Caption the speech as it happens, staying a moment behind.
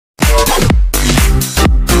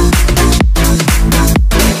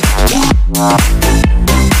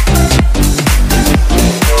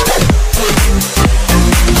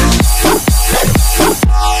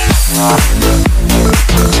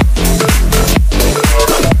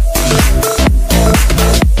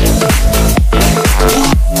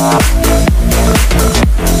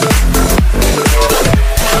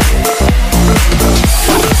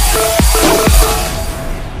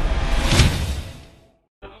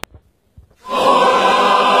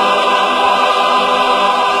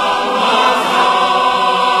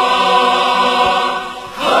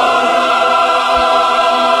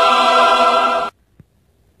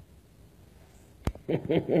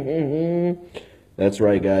That's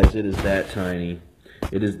right, guys. It is that tiny.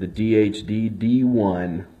 It is the DHD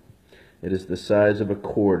D1. It is the size of a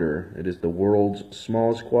quarter. It is the world's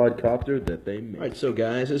smallest quadcopter that they make. Alright, so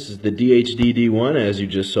guys, this is the DHD D1. As you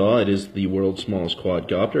just saw, it is the world's smallest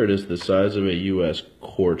quadcopter. It is the size of a US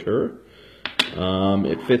quarter.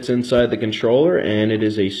 It fits inside the controller, and it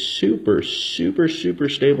is a super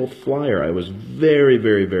stable flyer. I was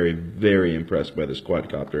very impressed by this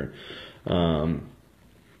quadcopter. I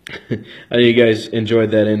know you guys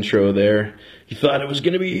enjoyed that intro there. You thought it was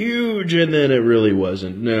going to be huge, and then it really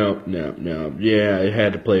wasn't. No. Yeah, I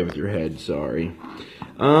had to play with your head, sorry.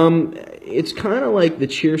 It's kind of like the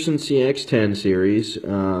Cheerson CX10 series.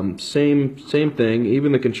 Same thing.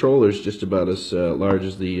 Even the controller's just about as large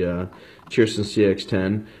as the Cheerson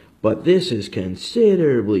CX10. But this is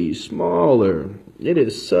considerably smaller. It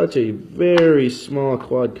is such a very small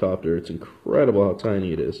quadcopter. It's incredible how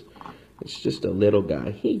tiny it is. It's just a little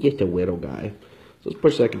guy. He's just a little guy. So let's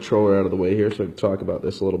push that controller out of the way here so I can talk about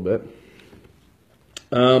this a little bit.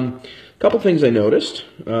 Couple things I noticed.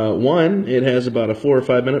 One, it has about a 4 or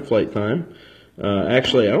 5 minute flight time.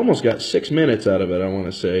 Actually, I almost got 6 minutes out of it, I want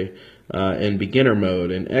to say, in beginner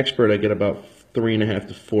mode. In expert, I get about 3.5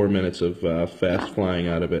 to 4 minutes of fast flying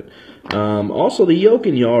out of it. Also, the yoke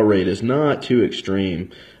and yaw rate is not too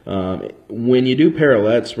extreme. When you do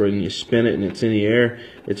parallettes, when you spin it and it's in the air,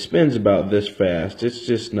 it spins about this fast. It's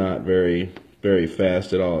just not very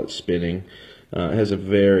fast at all at spinning. It has a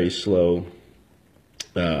very slow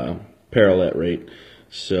parallette rate.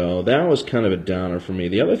 So that was kind of a downer for me.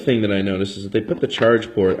 The other thing that I noticed is that they put the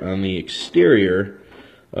charge port on the exterior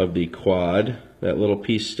of the quad. That little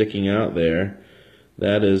piece sticking out there,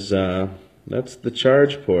 that's the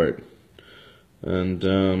charge port. And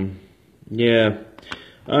yeah,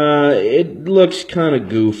 it looks kind of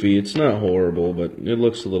goofy. It's not horrible, but it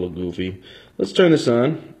looks a little goofy. Let's turn this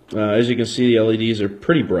on. As you can see, the LEDs are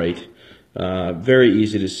pretty bright. Very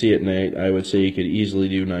easy to see at night. I would say you could easily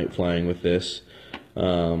do night flying with this.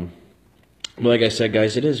 Like I said,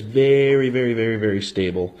 guys, it is very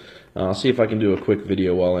stable. I'll see if I can do a quick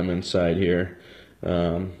video while I'm inside here,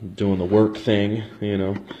 doing the work thing, you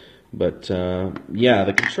know. But yeah,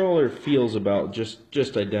 the controller feels about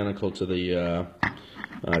just identical to the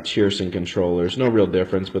Cheerson controllers. No real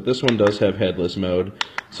difference, but this one does have headless mode.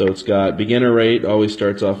 So it's got beginner rate, always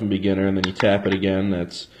starts off in beginner, and then you tap it again,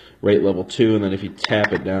 that's rate level 2, and then if you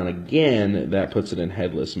tap it down again, that puts it in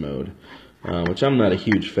headless mode, which I'm not a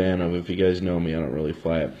huge fan of. If you guys know me, I don't really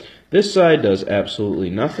fly it. This side does absolutely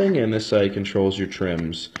nothing, and this side controls your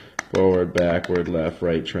trims. Forward, backward, left,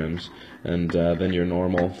 right trims. And then your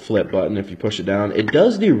normal flip button if you push it down. It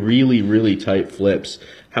does do really tight flips.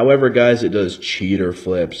 However, guys, it does cheater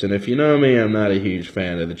flips. And if you know me, I'm not a huge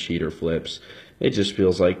fan of the cheater flips. It just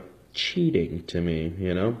feels like cheating to me,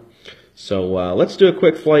 you know? So let's do a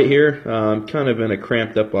quick flight here. I'm kind of in a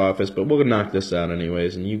cramped up office, but we'll knock this out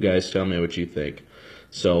anyways, and you guys tell me what you think.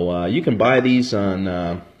 So you can buy these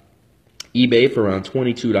on eBay for around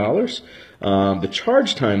 $22. The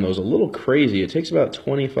charge time, though, is a little crazy. It takes about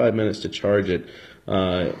 25 minutes to charge it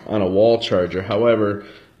on a wall charger. However,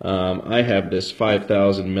 I have this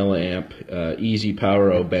 5,000 milliamp Easy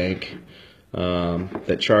Power bank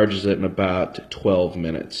that charges it in about 12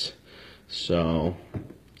 minutes. So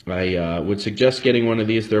I would suggest getting one of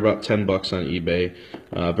these. They're about 10 bucks on eBay.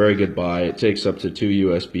 Very good buy. It takes up to 2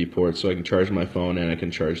 USB ports, so I can charge my phone and I can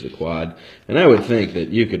charge the quad. And I would think that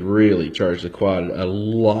you could really charge the quad a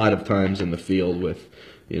lot of times in the field with,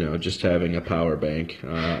 you know, just having a power bank.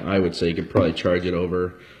 I would say you could probably charge it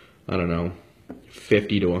over, I don't know,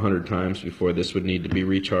 50 to 100 times before this would need to be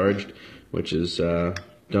recharged, which is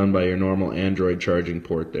done by your normal Android charging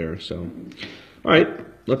port there. So, all right.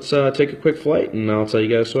 Let's take a quick flight, and I'll tell you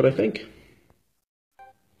guys what I think.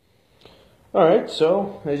 Alright,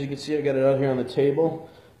 so as you can see, I got it out here on the table.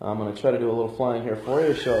 I'm going to try to do a little flying here for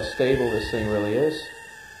you to show how stable this thing really is.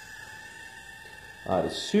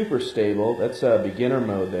 It's super stable. That's beginner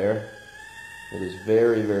mode there. It is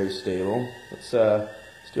very stable. Let's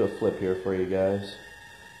do a flip here for you guys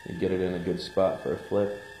and get it in a good spot for a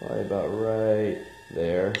flip. Fly about right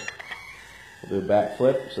there. We'll do a back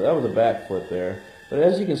flip. So that was a back flip there. But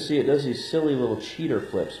as you can see, it does these silly little cheater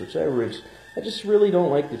flips, which I just really don't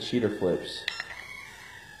like the cheater flips.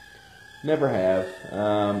 Never have.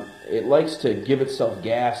 It likes to give itself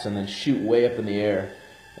gas and then shoot way up in the air.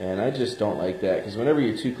 And I just don't like that, because whenever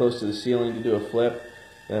you're too close to the ceiling to do a flip,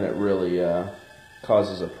 then it really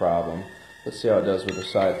causes a problem. Let's see how it does with a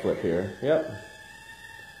side flip here. Yep.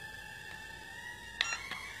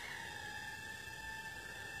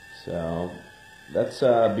 So that's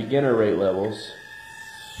beginner rate levels.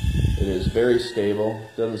 It is very stable,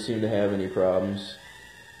 doesn't seem to have any problems,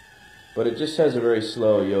 but it just has a very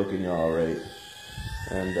slow yoking yaw rate.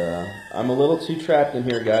 And I'm a little too trapped in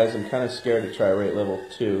here, guys. I'm kind of scared to try rate level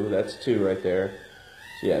 2. That's 2 right there.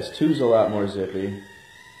 So yes, 2's a lot more zippy.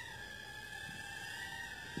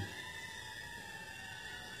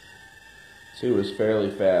 2 is fairly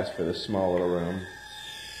fast for this small little room.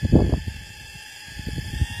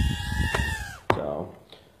 So,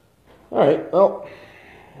 alright, well,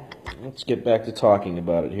 let's get back to talking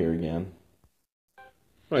about it here again.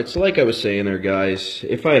 Alright, so like I was saying there, guys,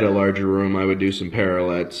 if I had a larger room, I would do some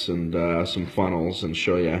parallettes and some funnels and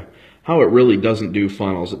show you how it really doesn't do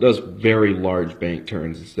funnels. It does very large bank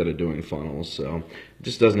turns instead of doing funnels, so it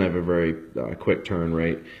just doesn't have a very quick turn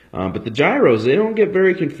rate. But the gyros, they don't get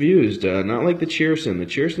very confused, not like the Cheerson. The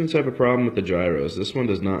Cheersons have a problem with the gyros. This one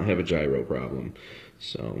does not have a gyro problem.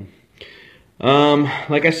 So,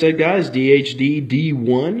 like I said, guys, DHD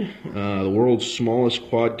D1, the world's smallest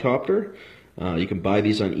quadcopter. You can buy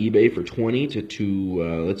these on eBay for $20 to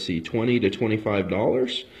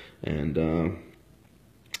 $25, and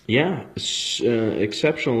yeah,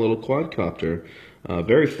 exceptional little quadcopter.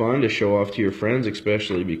 Very fun to show off to your friends,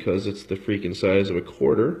 especially because it's the freaking size of a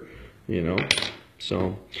quarter, you know.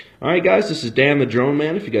 So, all right, guys, this is Dan the Drone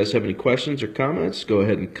Man. If you guys have any questions or comments, go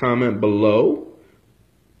ahead and comment below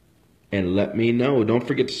and let me know. Don't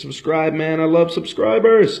forget to subscribe, man. I love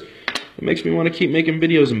subscribers. It makes me want to keep making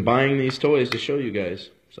videos and buying these toys to show you guys.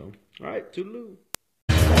 So, all right, toodaloo.